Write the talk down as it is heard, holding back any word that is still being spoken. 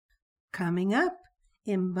Coming up,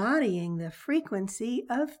 embodying the frequency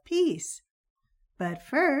of peace. But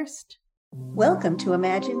first, welcome to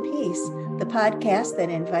Imagine Peace, the podcast that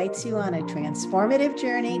invites you on a transformative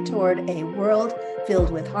journey toward a world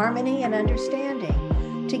filled with harmony and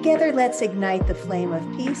understanding. Together, let's ignite the flame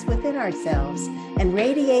of peace within ourselves and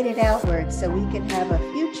radiate it outward so we can have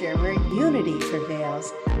a future where unity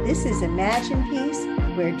prevails. This is Imagine Peace,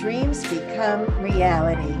 where dreams become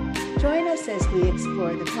reality. Join us as we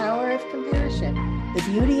explore the power of compassion, the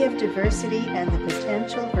beauty of diversity, and the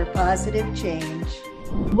potential for positive change.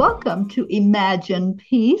 Welcome to Imagine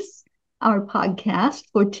Peace, our podcast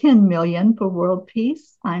for 10 million for world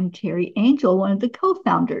peace. I'm Terry Angel, one of the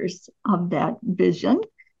co-founders of that vision.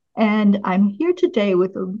 And I'm here today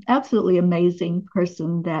with an absolutely amazing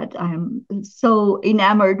person that I'm so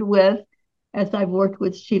enamored with as I've worked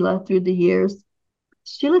with Sheila through the years.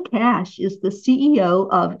 Sheila Cash is the CEO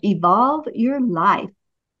of Evolve Your Life.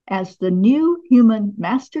 As the new human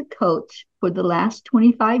master coach for the last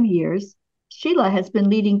 25 years, Sheila has been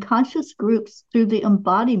leading conscious groups through the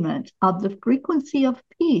embodiment of the frequency of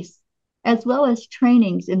peace, as well as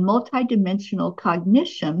trainings in multidimensional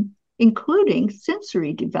cognition, including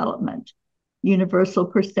sensory development, universal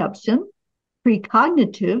perception,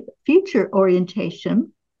 precognitive future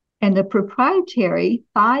orientation, and the proprietary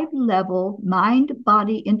 5-level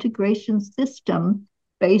mind-body integration system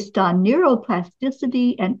based on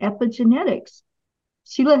neuroplasticity and epigenetics.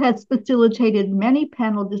 Sheila has facilitated many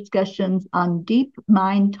panel discussions on deep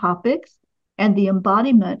mind topics and the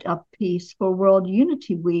embodiment of peace for World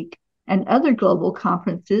Unity Week and other global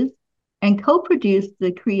conferences, and co-produced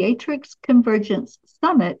the Creatrix Convergence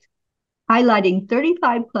Summit, highlighting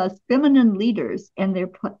 35+ feminine leaders and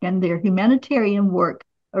their humanitarian work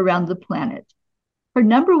around the planet. Her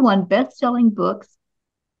 #1 best-selling books,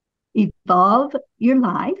 Evolve Your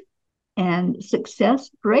Life and Success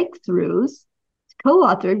Breakthroughs,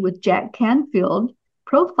 co-authored with Jack Canfield,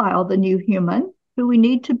 profile the new human who we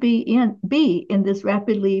need to be in this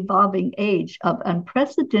rapidly evolving age of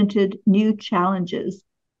unprecedented new challenges.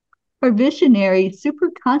 Her visionary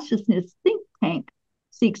superconsciousness think tank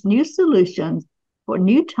seeks new solutions for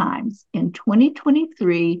new times in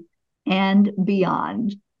 2023 and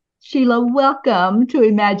beyond. Sheila, welcome to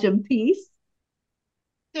Imagine Peace.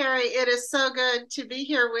 Terry, it is so good to be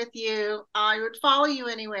here with you. I would follow you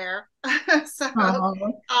anywhere. I'm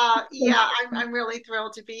really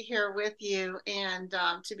thrilled to be here with you and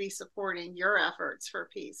to be supporting your efforts for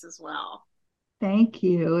peace as well. Thank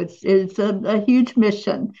you. It's a huge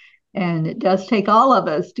mission, and it does take all of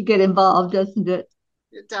us to get involved, doesn't it?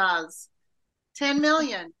 It does. 10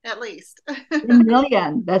 million, at least. 10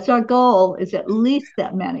 million. That's our goal, is at least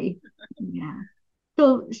that many. Yeah.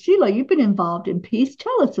 So, Sheila, you've been involved in peace.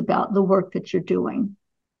 Tell us about the work that you're doing.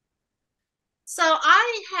 So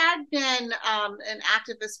I had been an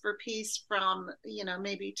activist for peace from,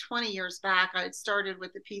 maybe 20 years back. I had started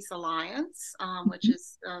with the Peace Alliance, which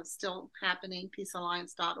is still happening,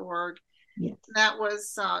 peacealliance.org. Yes. That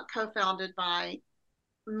was co-founded by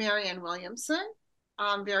Marianne Williamson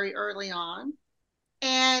very early on.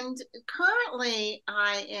 And currently,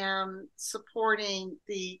 I am supporting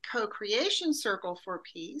the Co-Creation Circle for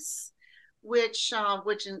Peace, which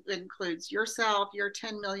includes yourself, your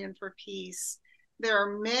 10 million for peace. There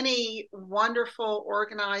are many wonderful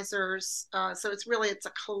organizers. So it's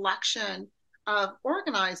a collection of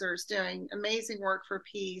organizers doing amazing work for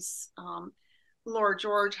peace. Laura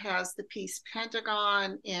George has the Peace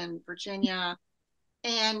Pentagon in Virginia.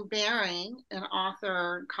 Anne Baring, an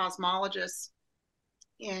author and cosmologist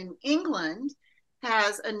in England,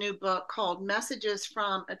 has a new book called Messages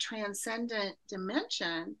from a Transcendent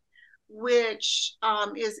Dimension, which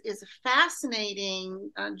is a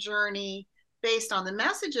fascinating journey based on the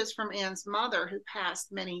messages from Anne's mother, who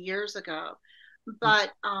passed many years ago.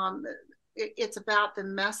 But it's about the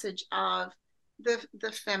message of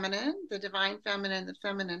the feminine, the divine feminine, the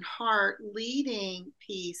feminine heart leading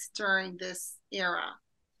peace during this era.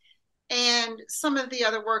 And some of the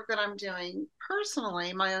other work that I'm doing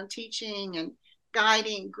personally, my own teaching and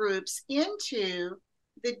guiding groups into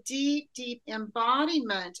the deep, deep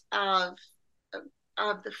embodiment of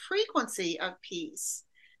the frequency of peace,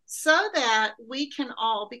 so that we can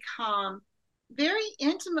all become very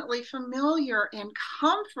intimately familiar and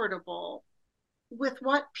comfortable with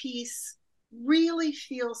what peace really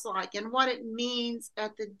feels like and what it means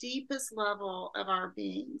at the deepest level of our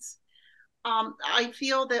beings. I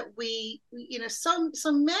feel that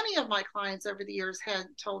so many of my clients over the years had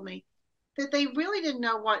told me that they really didn't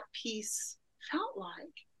know what peace felt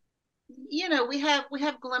like. We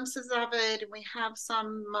have glimpses of it, and we have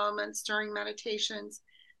some moments during meditations,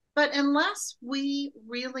 But unless we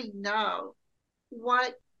really know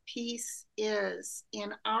what peace is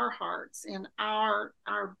in our hearts, in our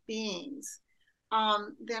beings,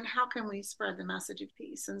 then how can we spread the message of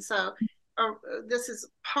peace? And so this is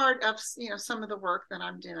part of some of the work that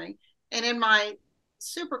I'm doing. And in my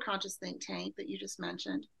super conscious think tank that you just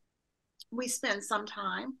mentioned, we spend some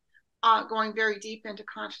time going very deep into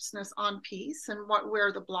consciousness on peace and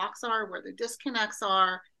where the blocks are, where the disconnects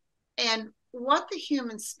are, and what the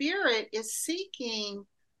human spirit is seeking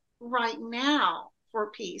right now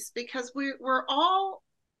for peace, because we're all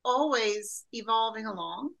always evolving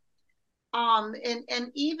along.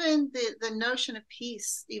 And even the notion of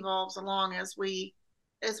peace evolves along as we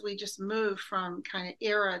just move from kind of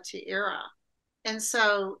era to era. And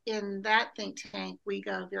so in that think tank, we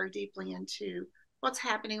go very deeply into what's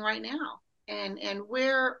happening right now, and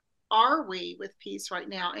where are we with peace right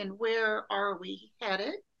now, and where are we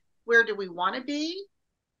headed? Where do we want to be?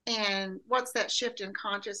 And what's that shift in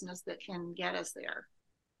consciousness that can get us there?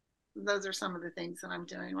 Those are some of the things that I'm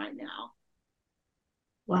doing right now.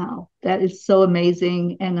 Wow, that is so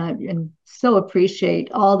amazing. And I so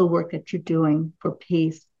appreciate all the work that you're doing for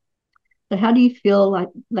peace. But how do you feel like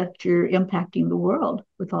that you're impacting the world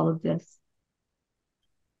with all of this?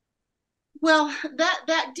 Well,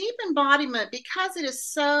 that deep embodiment, because it is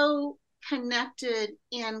so connected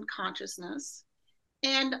in consciousness,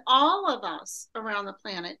 and all of us around the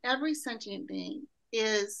planet, every sentient being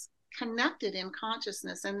is connected in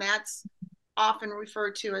consciousness, and that's often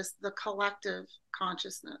referred to as the collective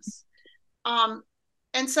consciousness.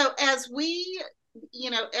 And so as we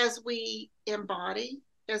embody,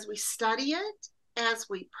 as we study it, as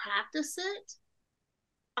we practice it,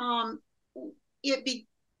 it be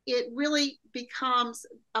it really becomes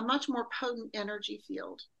a much more potent energy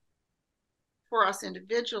field for us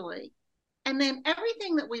individually. And then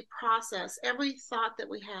everything that we process, every thought that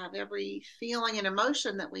we have, every feeling and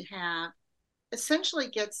emotion that we have, essentially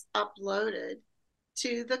gets uploaded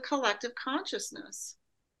to the collective consciousness.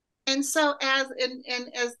 And so as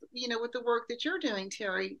with the work that you're doing,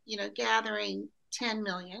 Terry, gathering 10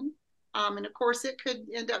 million, and of course it could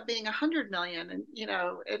end up being 100 million,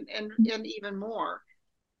 and even more.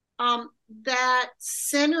 That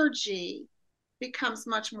synergy becomes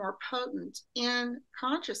much more potent in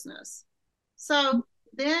consciousness. So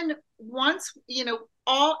then once,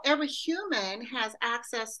 every human has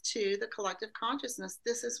access to the collective consciousness,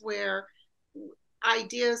 this is where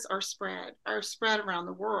ideas are spread around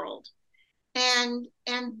the world. And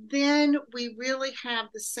then we really have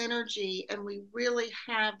the synergy, and we really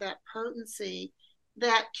have that potency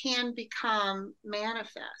that can become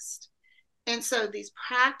manifest. And so these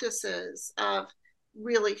practices of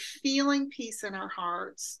really feeling peace in our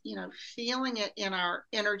hearts, feeling it in our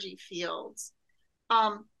energy fields,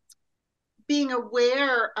 being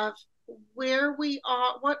aware of where we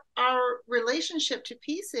are, what our relationship to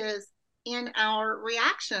peace is in our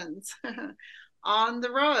reactions on the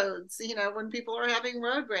roads, when people are having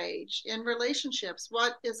road rage, in relationships,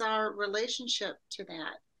 what is our relationship to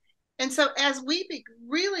that? And so as we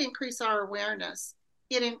really increase our awareness,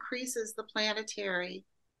 it increases the planetary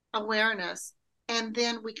awareness, and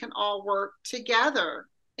then we can all work together,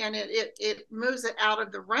 and it moves it out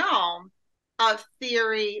of the realm of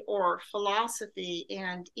theory or philosophy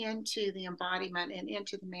and into the embodiment and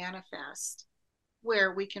into the manifest,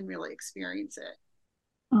 where we can really experience it.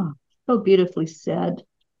 Oh, so beautifully said.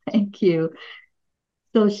 Thank you.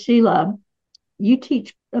 So, Sheila, you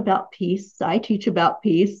teach about peace. I teach about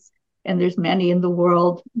peace, and there's many in the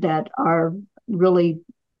world that are really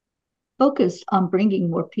focused on bringing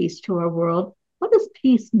more peace to our world. What does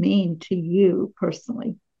peace mean to you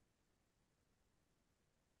personally?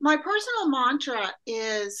 My personal mantra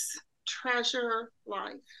is treasure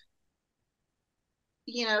life.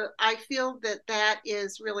 I feel that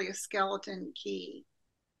is really a skeleton key.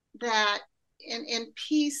 That and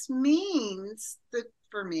peace means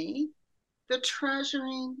for me, the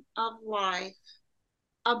treasuring of life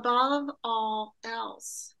above all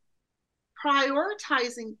else,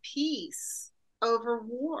 prioritizing peace over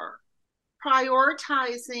war,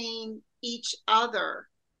 prioritizing each other,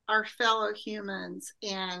 our fellow humans,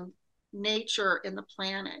 and nature and the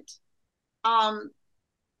planet.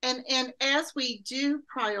 And as we do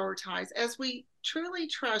prioritize, as we truly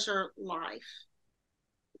treasure life,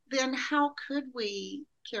 then how could we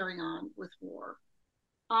carry on with war?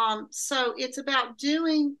 So it's about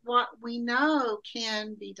doing what we know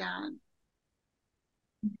can be done.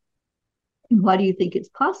 And why do you think it's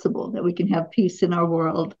possible that we can have peace in our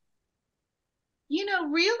world?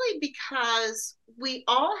 Really because we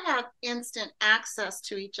all have instant access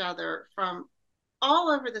to each other from all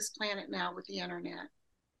over this planet now with the internet.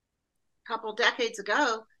 couple decades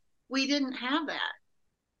ago, we didn't have that.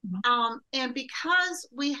 And because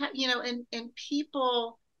we have, and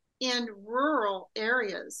people in rural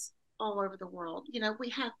areas all over the world, we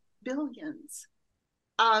have billions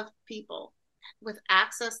of people with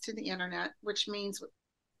access to the internet, which means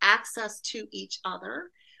access to each other,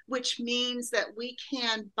 which means that we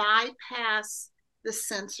can bypass the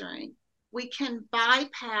censoring. We can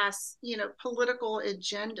bypass, political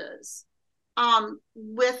agendas.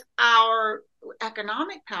 With our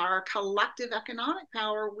economic power, collective economic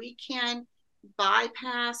power, we can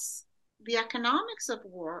bypass the economics of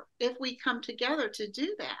war if we come together to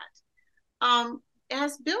do that,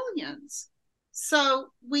 as billions.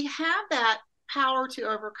 So we have that power to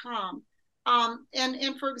overcome.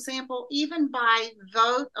 And for example, even by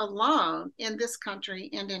vote alone in this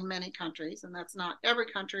country and in many countries, and that's not every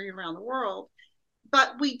country around the world,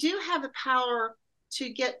 but we do have the power to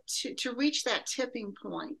get to reach that tipping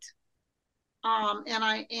point.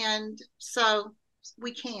 And so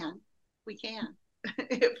we can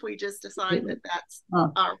if we just decide that that's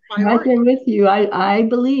our priority. Right there with you. I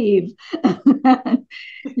believe. Yeah.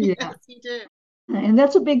 Yes, you do. And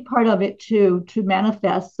that's a big part of it too. To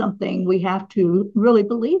manifest something, we have to really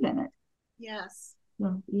believe in it. Yes.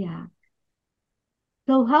 So, yeah.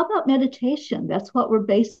 So how about meditation? That's what we're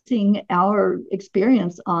basing our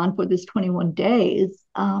experience on for this 21 days.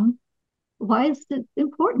 Why is it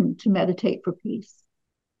important to meditate for peace?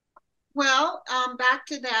 Well, back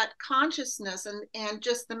to that consciousness and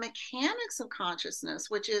just the mechanics of consciousness,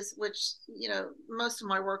 which most of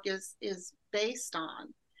my work is based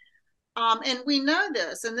on. And we know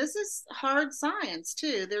this, and this is hard science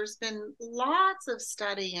too. There's been lots of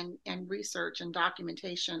study and research and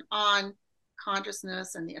documentation on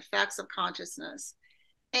consciousness and the effects of consciousness.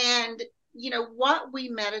 And, what we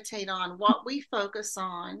meditate on, what we focus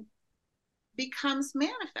on becomes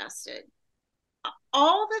manifested.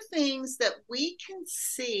 All the things that we can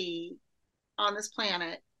see on this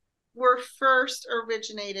planet were first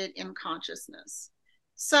originated in consciousness.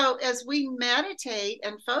 So as we meditate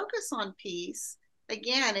and focus on peace,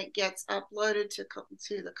 again, it gets uploaded to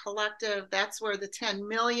the collective. That's where the 10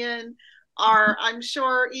 million are, I'm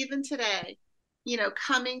sure, even today,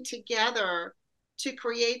 coming together to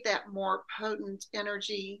create that more potent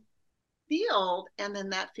energy field. And then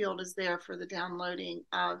that field is there for the downloading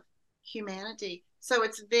of humanity. So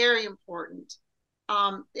it's very important.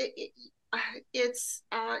 It's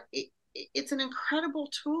an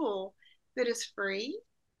incredible tool that is free,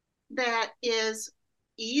 that is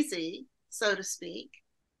easy, so to speak,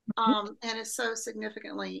 and is so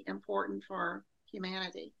significantly important for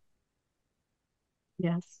humanity.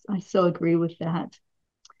 Yes, I so agree with that.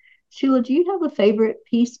 Sheila, do you have a favorite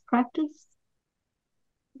peace practice?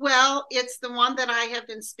 Well, it's the one that I have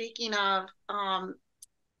been speaking of,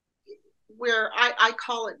 where I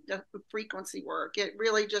call it the frequency work. It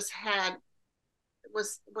really just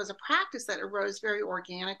was a practice that arose very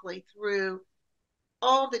organically through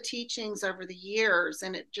all the teachings over the years,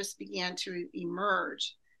 and it just began to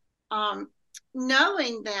emerge.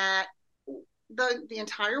 Knowing that the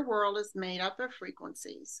entire world is made up of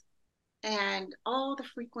frequencies, and all the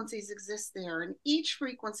frequencies exist there, and each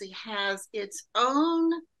frequency has its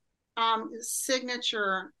own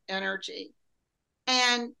signature energy.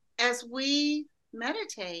 And as we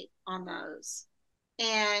meditate on those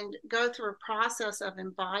and go through a process of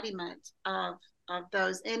embodiment of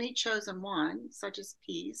those, any chosen one, such as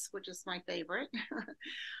peace, which is my favorite,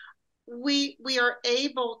 we are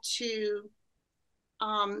able to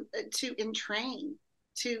entrain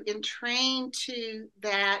to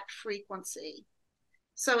that frequency.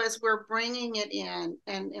 So as we're bringing it in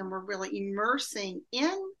and we're really immersing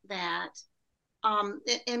in that,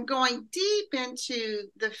 and going deep into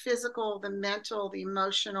the physical, the mental, the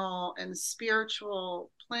emotional, and the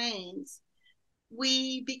spiritual planes,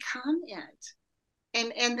 we become it.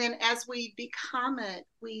 And then as we become it,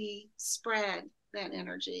 we spread that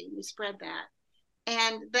energy. We spread that.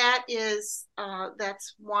 And that is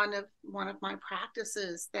that's one of my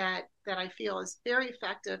practices that I feel is very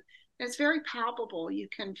effective. And it's very palpable. You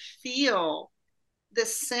can feel the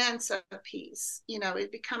sense of peace.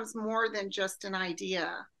 It becomes more than just an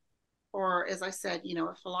idea, or, as I said,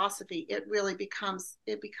 a philosophy. It really becomes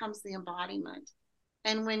the embodiment.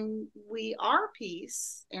 And when we are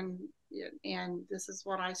peace, and this is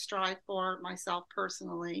what I strive for myself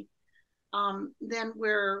personally, then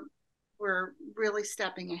we're really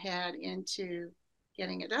stepping ahead into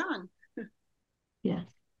getting it done. Yes,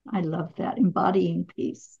 I love that, embodying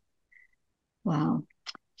peace. Wow.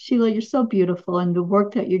 Sheila, you're so beautiful, and the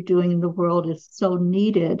work that you're doing in the world is so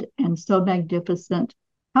needed and so magnificent.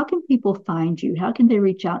 how can people find you? How can they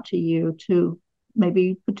reach out to you to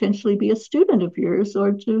maybe potentially be a student of yours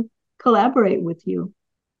or to collaborate with you?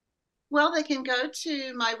 Well, they can go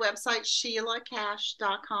to my website,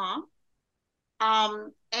 SheilaCash.com.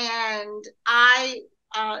 And I,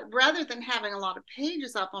 rather than having a lot of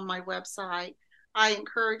pages up on my website, I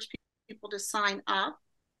encourage people to sign up,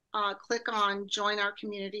 click on join our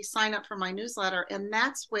community, sign up for my newsletter. And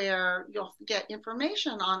that's where you'll get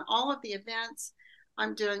information on all of the events.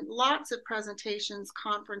 I'm doing lots of presentations,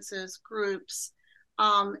 conferences, groups,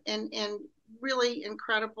 and really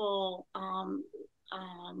incredible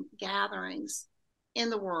gatherings in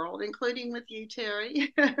the world, including with you,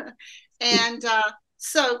 Terry. And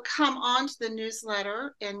so come on to the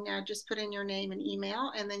newsletter and just put in your name and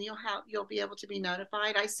email, and then you'll be able to be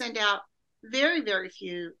notified. I send out very, very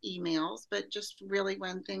few emails, but just really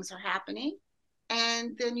when things are happening.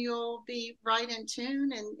 And then you'll be right in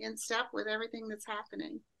tune and in step with everything that's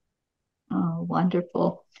happening. Oh,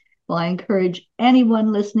 wonderful. Well, I encourage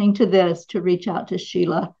anyone listening to this to reach out to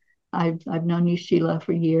Sheila. I've known you, Sheila,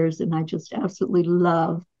 for years, and I just absolutely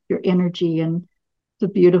love your energy and the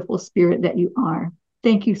beautiful spirit that you are.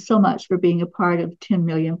 Thank you so much for being a part of 10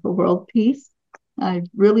 Million for World Peace. I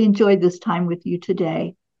really enjoyed this time with you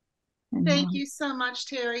today. And, thank you so much,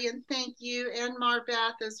 Terry, and thank you and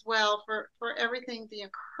Marbeth as well for everything, the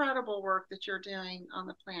incredible work that you're doing on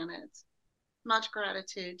the planet. Much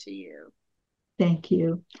gratitude to you. Thank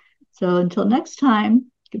you. So until next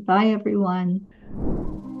time, goodbye, everyone.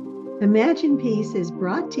 Imagine Peace is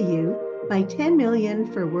brought to you by 10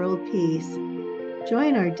 Million for World Peace.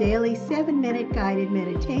 Join our daily 7-minute guided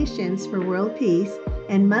meditations for world peace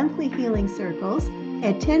and monthly healing circles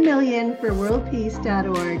at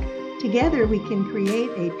 10millionforworldpeace.org. Together we can create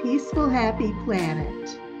a peaceful, happy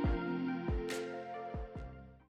planet.